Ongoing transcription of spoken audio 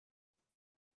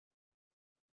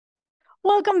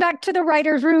Welcome back to the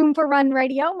Writer's Room for Run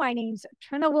Radio. My name's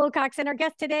Trina Wilcox, and our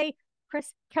guest today,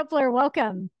 Kris Keppeler.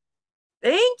 Welcome.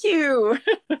 Thank you.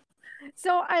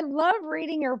 So I love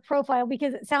reading your profile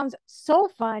because it sounds so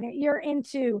fun. You're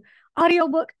into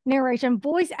audiobook narration,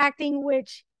 voice acting,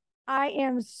 which I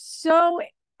am so,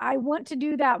 I want to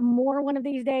do that more one of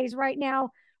these days. Right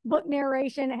now, book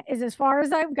narration is as far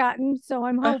as I've gotten. So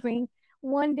I'm hoping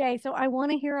one day. So I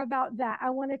want to hear about that.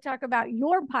 I want to talk about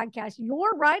your podcast,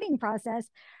 your writing process,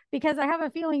 because I have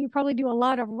a feeling you probably do a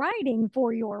lot of writing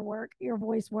for your work, your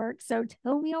voice work. So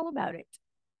tell me all about it.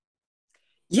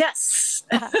 Yes.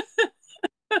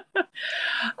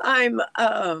 I'm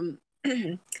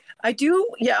I do,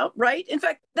 yeah, right. In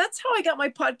fact, that's how I got my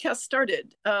podcast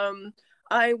started.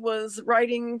 I was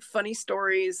writing funny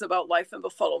stories about life and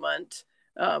befuddlement,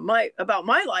 my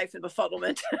life and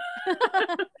befuddlement.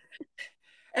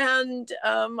 And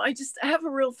I have a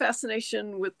real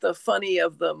fascination with the funny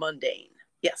of the mundane.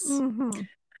 Yes. Mm-hmm.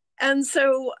 And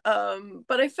so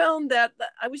but I found that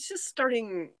I was just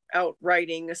starting out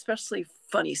writing, especially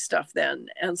funny stuff then,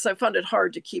 and so I found it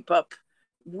hard to keep up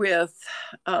with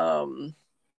um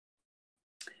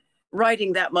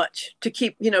writing that much, to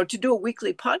keep, to do a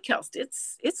weekly podcast.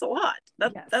 It's a lot.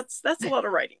 Yes. That's a lot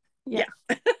of writing. Yeah.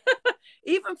 Yes.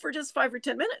 Even for just 5 or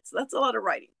 10 minutes, that's a lot of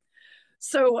writing.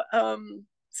 So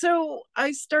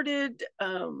I started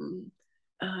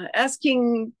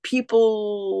asking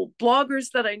people,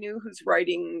 bloggers that I knew whose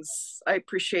writings I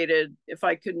appreciated, if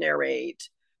I could narrate,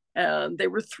 and they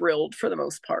were thrilled for the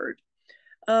most part.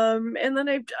 And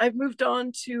then I've moved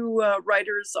on to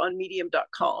writers on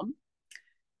medium.com,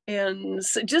 and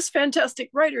so just fantastic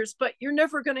writers, but you're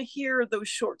never going to hear those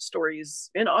short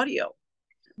stories in audio.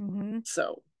 Mm-hmm.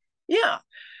 So yeah,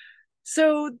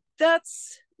 so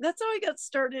that's how I got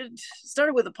started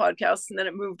with a podcast, and then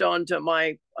it moved on to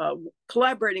my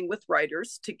collaborating with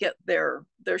writers to get their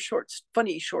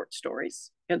funny short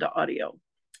stories into audio.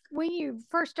 When you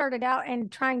first started out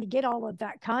and trying to get all of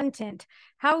that content,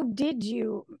 how did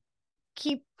you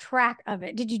keep track of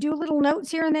it? Did you do little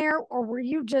notes here and there, or were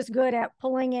you just good at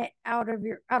pulling it out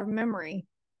of memory?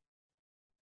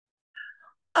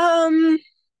 um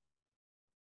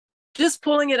just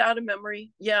pulling it out of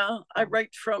memory. Yeah, I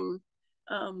write from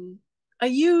um I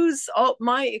use all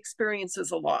my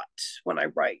experiences a lot when I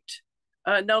write.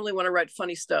 Not only when I write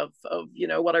funny stuff of,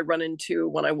 what I run into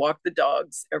when I walk the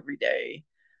dogs every day.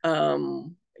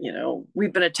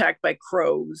 We've been attacked by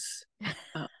crows.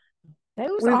 uh, Those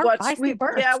we've are watched feisty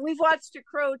yeah, birds. we've watched a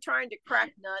crow trying to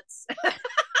crack nuts.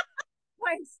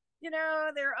 Once,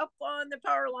 they're up on the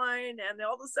power line, and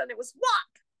all of a sudden it was whop.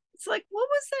 It's like, what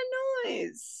was that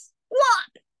noise?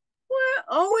 Whop. What?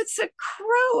 Oh, it's a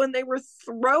crow. And they were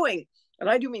throwing, and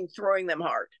I do mean throwing them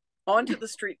hard, onto the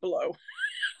street below.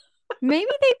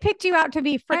 Maybe they picked you out to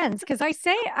be friends, because I've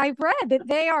read that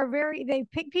they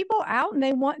pick people out and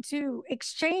they want to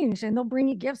exchange and they'll bring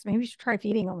you gifts. Maybe you should try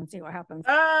feeding them and see what happens.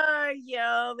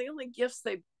 Yeah, the only gifts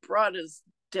they brought is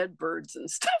dead birds and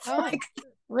stuff Oh, like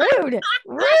rude,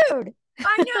 rude. that.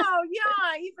 I know,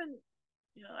 yeah. Even,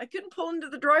 I couldn't pull into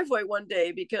the driveway one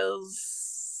day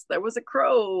because there was a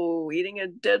crow eating a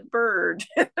dead bird.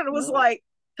 And it was Oh, like,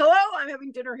 hello, I'm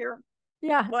having dinner here.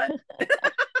 yeah. What?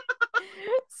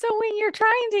 So when you're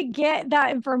trying to get that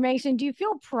information, do you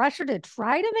feel pressure to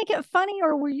try to make it funny,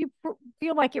 or will you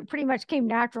feel like it pretty much came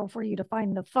natural for you to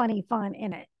find the funny fun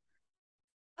in it?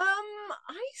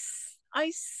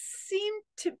 I seem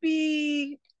to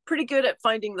be pretty good at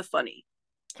finding the funny.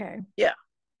 Okay. Yeah.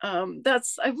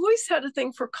 I've always had a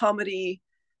thing for comedy.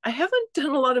 I haven't done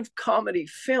a lot of comedy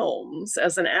films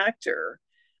as an actor.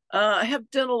 I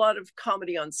have done a lot of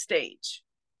comedy on stage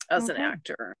as an Okay.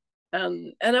 actor,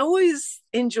 and I always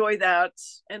enjoy that.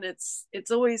 And it's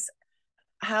always,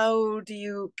 how do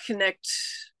you connect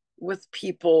with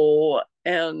people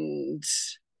and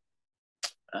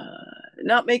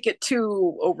not make it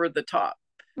too over the top.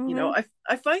 Mm-hmm.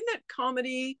 I find that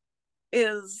comedy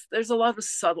there's a lot of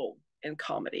subtle in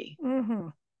comedy. Mm-hmm.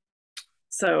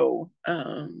 So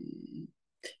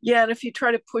yeah, and if you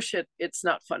try to push it, it's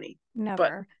not funny. But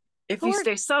Never. if Who you are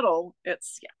stay subtle,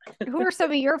 it's, yeah. who are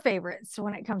some of your favorites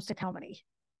when it comes to comedy?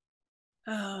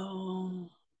 Oh,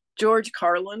 George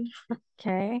Carlin,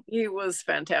 Okay. he was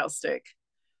fantastic.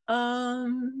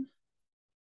 Um,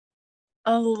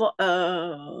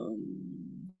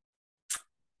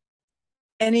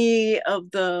 any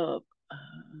of the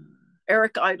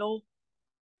Eric Idle,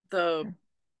 the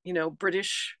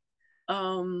British.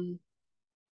 Um,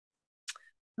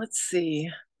 let's see,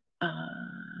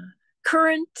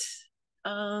 current,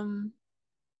 um,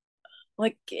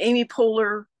 like Amy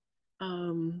Poehler,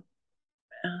 and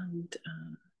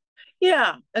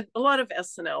Yeah, a lot of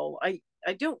SNL.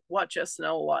 I don't watch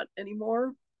SNL a lot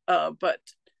anymore, but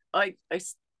I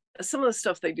some of the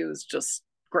stuff they do is just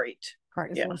great.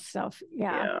 Yeah, Cartisol stuff.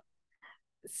 Yeah. yeah.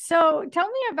 So tell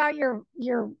me about your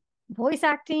voice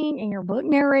acting and your book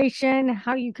narration,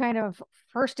 how you kind of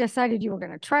first decided you were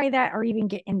going to try that or even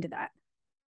get into that.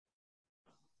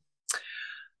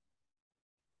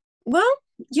 Well,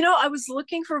 I was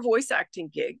looking for voice acting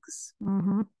gigs,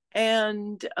 Mm-hmm.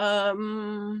 and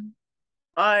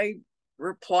I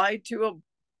replied to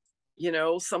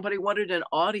somebody wanted an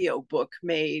audio book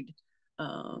made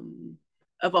um,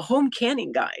 of a home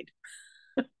canning guide.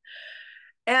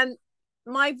 And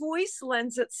my voice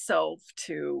lends itself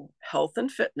to health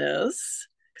and fitness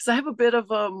because I have a bit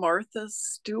of a Martha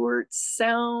Stewart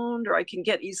sound, or I can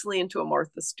get easily into a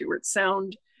Martha Stewart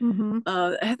sound. Mm-hmm.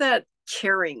 I have that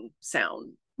caring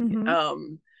sound. Mm-hmm.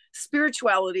 Um,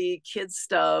 Spirituality, kids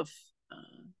stuff,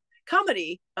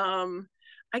 comedy.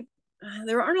 I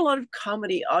There aren't a lot of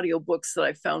comedy audiobooks that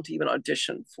I found to even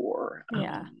audition for.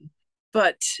 Yeah.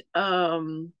 But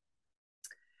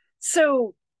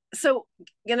so so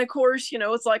and of course,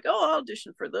 it's like, oh, I'll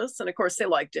audition for this, and of course they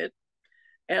liked it,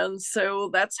 and so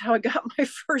that's how I got my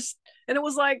first. And it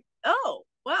was like, oh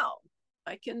wow,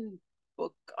 I can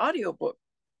book audiobook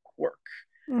work.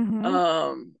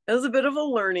 Mm-hmm. It was a bit of a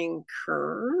learning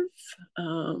curve.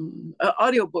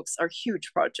 Audiobooks are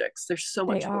huge projects. There's so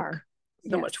They much work, are.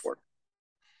 so Yes. much work.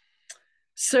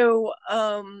 So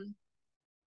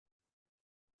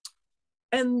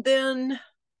and then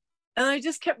and I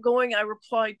just kept going. I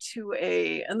replied to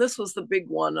and this was the big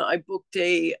one. I booked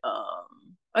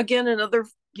again, another,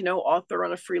 author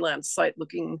on a freelance site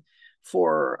looking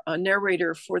for a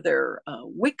narrator for their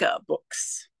Wicca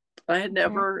books. I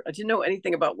Okay. didn't know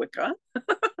anything about Wicca,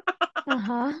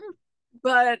 Uh-huh.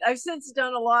 but I've since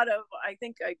done a lot of, I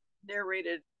think I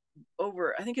narrated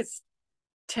I think it's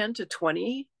 10 to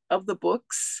 20 of the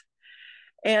books,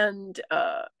 and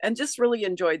just really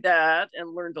enjoyed that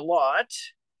and learned a lot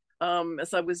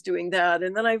as I was doing that.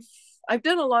 And then I've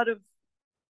done a lot of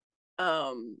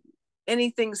um,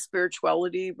 anything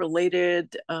spirituality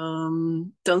related,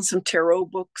 done some tarot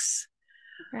books,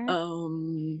 Okay.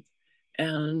 um,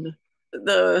 and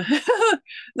the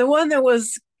the one that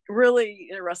was really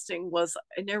interesting was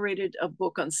I narrated a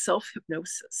book on self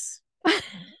hypnosis.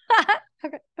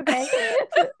 Okay.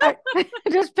 Okay.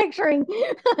 Just picturing.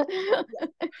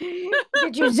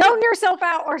 Did you zone yourself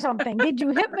out or something? Did you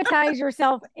hypnotize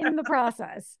yourself in the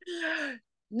process?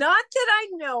 Not that I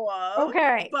know of,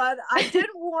 Okay. but I did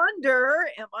wonder,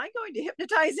 am I going to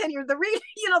hypnotize any of the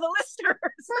the listeners?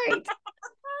 Right.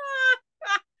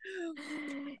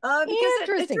 Because it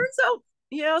Interesting. turns out,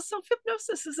 yeah, self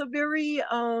hypnosis is a very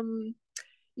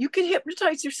you can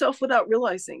hypnotize yourself without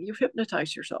realizing you've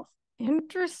hypnotized yourself.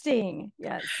 Interesting.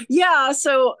 Yes. Yeah,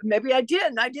 so maybe I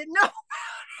didn't. I didn't know.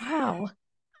 Wow.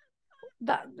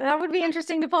 That would be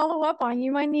interesting to follow up on.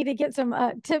 You might need to get some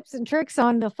tips and tricks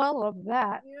on the follow up of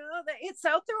that. Yeah, it's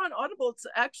out there on Audible. It's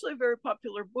actually a very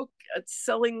popular book. It's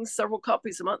selling several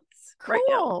copies a month right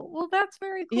now. Cool. Well, that's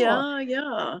very cool. Yeah,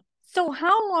 yeah. So,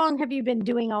 how long have you been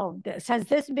doing all of this? Has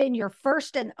this been your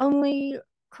first and only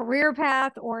career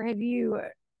path, or have you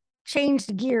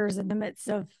changed gears in the midst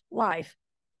of life?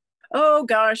 Oh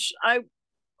gosh, I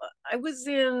was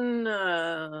in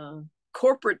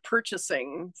corporate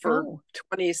purchasing for Oh.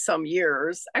 20 some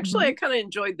years. Actually, Mm-hmm. I kind of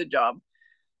enjoyed the job.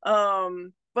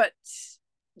 But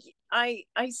I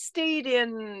stayed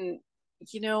in,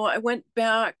 I went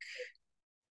back.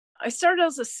 I started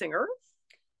as a singer,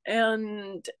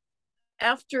 and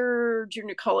after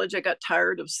junior college, I got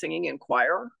tired of singing in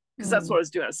choir because that's what I was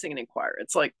doing. I was singing in choir.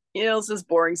 It's like, it's just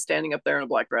boring standing up there in a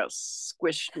black dress,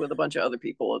 squished with a bunch of other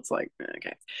people. It's like,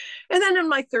 okay. And then in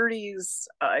my 30s,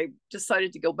 I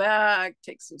decided to go back,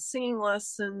 take some singing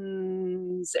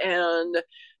lessons, and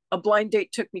a blind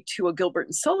date took me to a Gilbert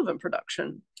and Sullivan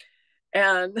production.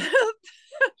 And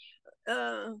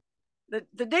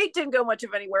the date didn't go much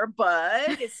of anywhere, but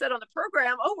it said on the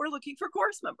program, oh, we're looking for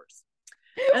chorus members.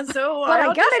 And so But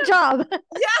I got a job.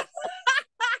 Yeah.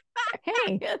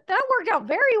 Hey, that worked out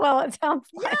very well. It sounds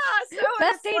like So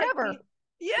best date ever.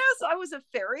 Yes, I was a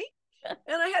fairy, and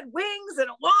I had wings and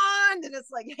a wand, and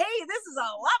it's like, hey, this is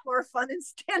a lot more fun than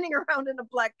standing around in a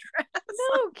black dress.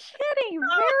 No kidding.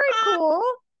 Very cool.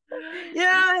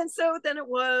 Yeah, and so then it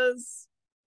was,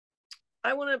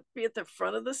 I want to be at the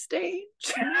front of the stage.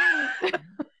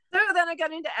 So then I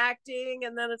got into acting,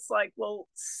 and then it's like, well,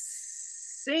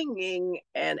 singing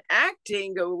and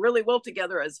acting go really well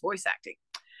together as voice acting.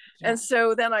 Yeah. And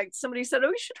so then somebody said, oh,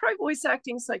 you should try voice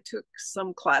acting. So I took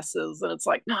some classes, and it's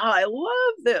like, I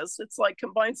love this. It's like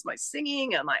combines my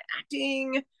singing and my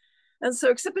acting. And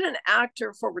so, except been an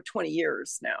actor for over 20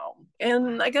 years now.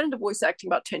 And I got into voice acting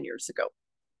about 10 years ago.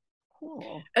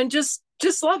 Cool. And just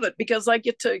love it because I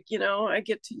get to, I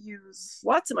get to use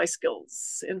lots of my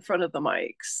skills in front of the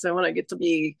mic. So when I get to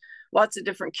be lots of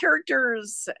different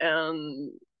characters,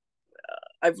 and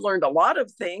I've learned a lot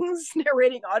of things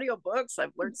narrating audiobooks.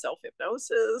 I've learned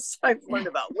self-hypnosis. I've learned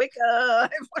about Wicca.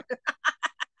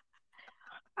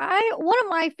 One of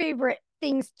my favorite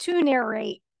things to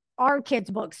narrate are kids'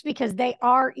 books because they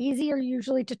are easier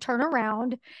usually to turn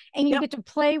around, and you get to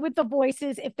play with the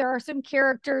voices. If there are some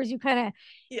characters, you kind of,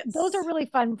 those are really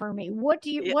fun for me. What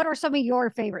are some of your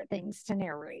favorite things to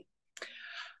narrate?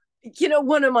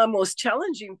 One of my most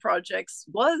challenging projects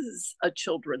was a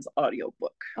children's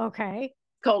audiobook. Okay.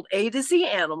 Called A to Z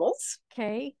Animals.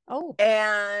 Okay. Oh.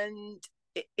 And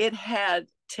it had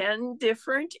 10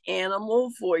 different animal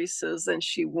voices, and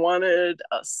she wanted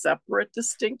a separate,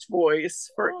 distinct voice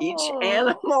for each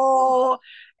animal.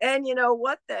 And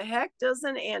what the heck does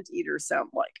an anteater sound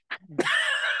like?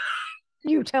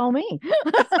 You tell me.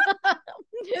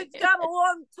 It's got a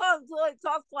long tongue, so it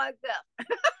talks like that.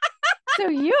 So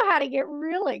you had to get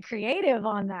really creative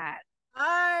on that.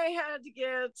 I had to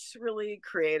get really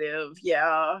creative.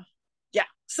 Yeah.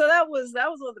 So that was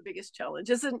one of the biggest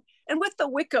challenges. And with the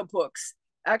Wicca books,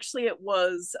 actually it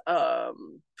was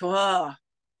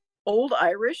Old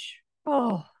Irish.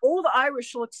 Oh. Old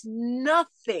Irish looks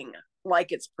nothing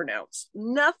like it's pronounced.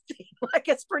 Nothing like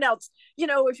it's pronounced.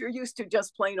 If you're used to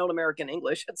just plain old American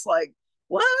English, it's like,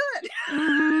 what?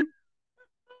 Mm-hmm.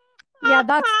 Yeah,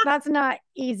 that's not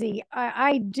easy.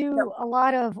 I do a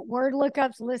lot of word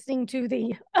lookups listening to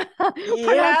the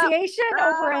pronunciation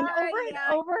over and over and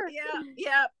over.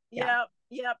 Yeah,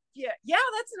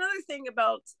 that's another thing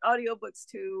about audiobooks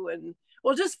too, and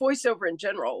just voiceover in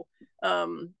general.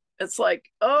 It's like,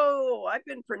 oh, I've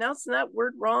been pronouncing that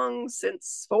word wrong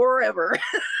since forever.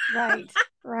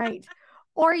 Right.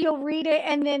 Or you'll read it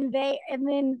and then the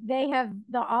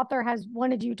author has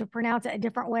wanted you to pronounce it a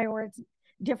different way, or it's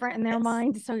different in their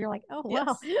mind. So you're like, oh, wow,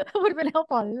 that would have been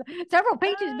helpful several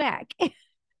pages back.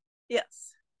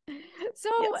 Yes. So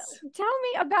tell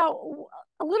me about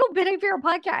a little bit of your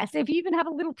podcast. If you even have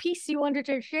a little piece you wanted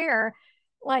to share,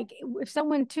 like if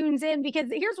someone tunes in, because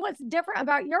here's what's different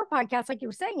about your podcast. Like you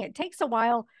were saying, it takes a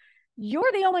while.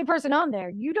 You're the only person on there.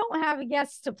 You don't have a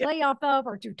guest to play off of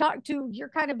or to talk to. You're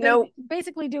kind of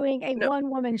basically doing a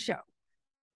one-woman show.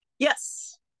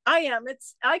 Yes, I am.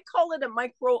 I call it a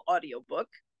micro audiobook,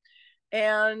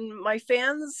 and my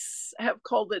fans have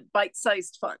called it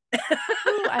bite-sized fun.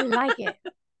 Ooh, I like it.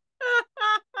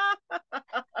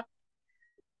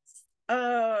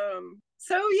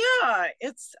 So yeah,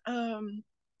 it's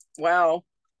wow.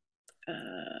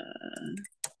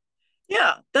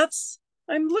 Yeah,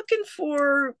 I'm looking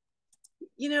for,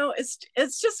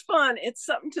 it's just fun. It's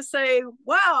something to say,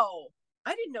 wow,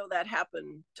 I didn't know that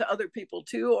happened to other people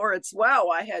too, or it's, wow,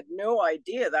 I had no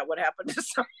idea that would happen to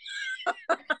someone.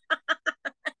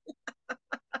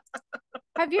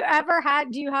 Do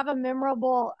you have a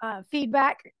memorable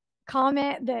feedback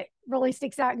comment that really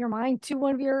sticks out in your mind to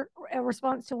one of your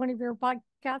response to one of your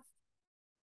podcasts?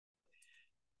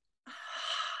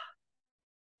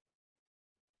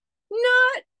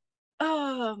 Not,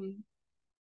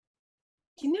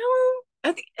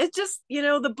 I think it's just,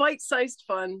 the bite-sized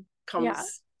fun comes to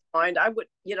mind. I would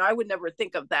never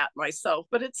think of that myself,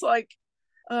 but it's like,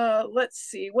 let's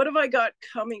see, what have I got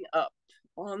coming up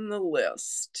on the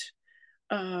list?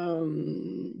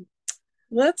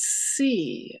 Let's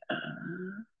see.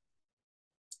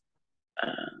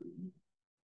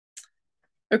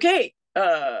 Okay.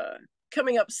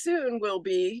 Coming up soon will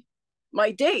be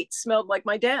My Date Smelled Like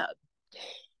My Dad.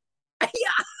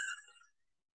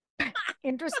 Yeah.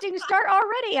 Interesting start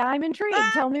already. I'm intrigued.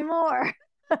 Tell me more.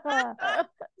 Yeah,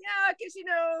 because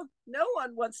no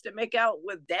one wants to make out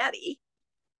with daddy.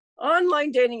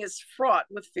 Online dating is fraught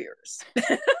with fears.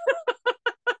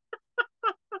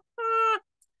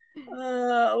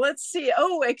 Let's see.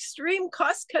 Oh, extreme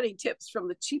cost-cutting tips from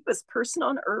the cheapest person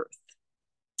on earth.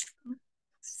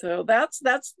 So that's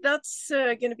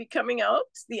going to be coming out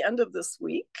the end of this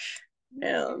week.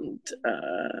 And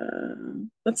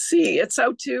let's see, it's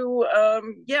out to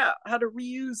how to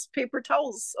reuse paper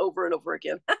towels over and over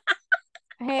again.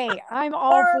 Hey, I'm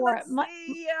all for it.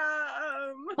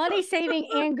 Money saving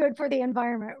and good for the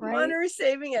environment, right? Money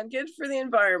saving and good for the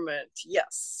environment.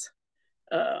 Yes.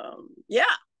 Yeah.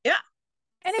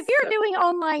 And if you're doing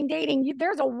online dating,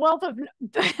 there's a wealth of,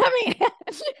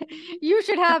 you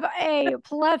should have a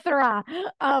plethora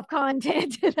of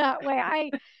content that way.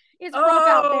 It's rough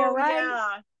out there,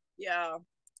 right? Yeah.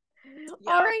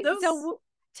 All right. So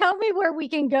tell me where we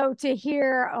can go to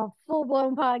hear a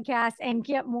full-blown podcast and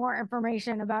get more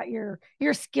information about your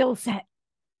skill set.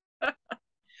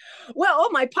 Well,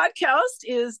 my podcast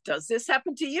is Does This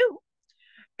Happen to You?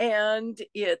 And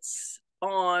it's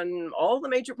on all the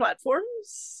major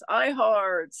platforms: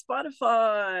 iHeart,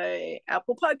 Spotify,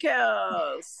 Apple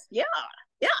Podcasts. Yeah,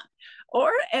 yeah.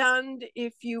 And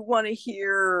if you want to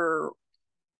hear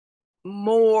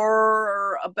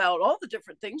more about all the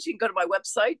different things, you can go to my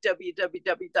website,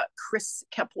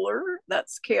 www.kriskeppeler,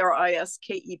 that's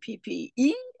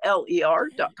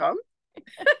KRISKEPPELER.com.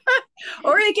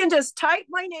 Or you can just type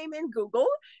my name in Google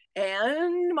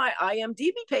and my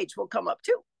IMDb page will come up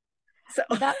too. So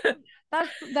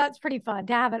that's pretty fun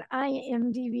to have an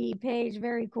IMDb page.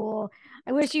 Very cool.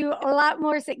 I wish you a lot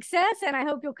more success, and I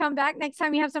hope you'll come back next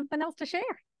time you have something else to share.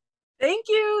 Thank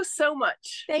you so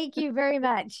much. Thank you very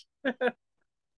much.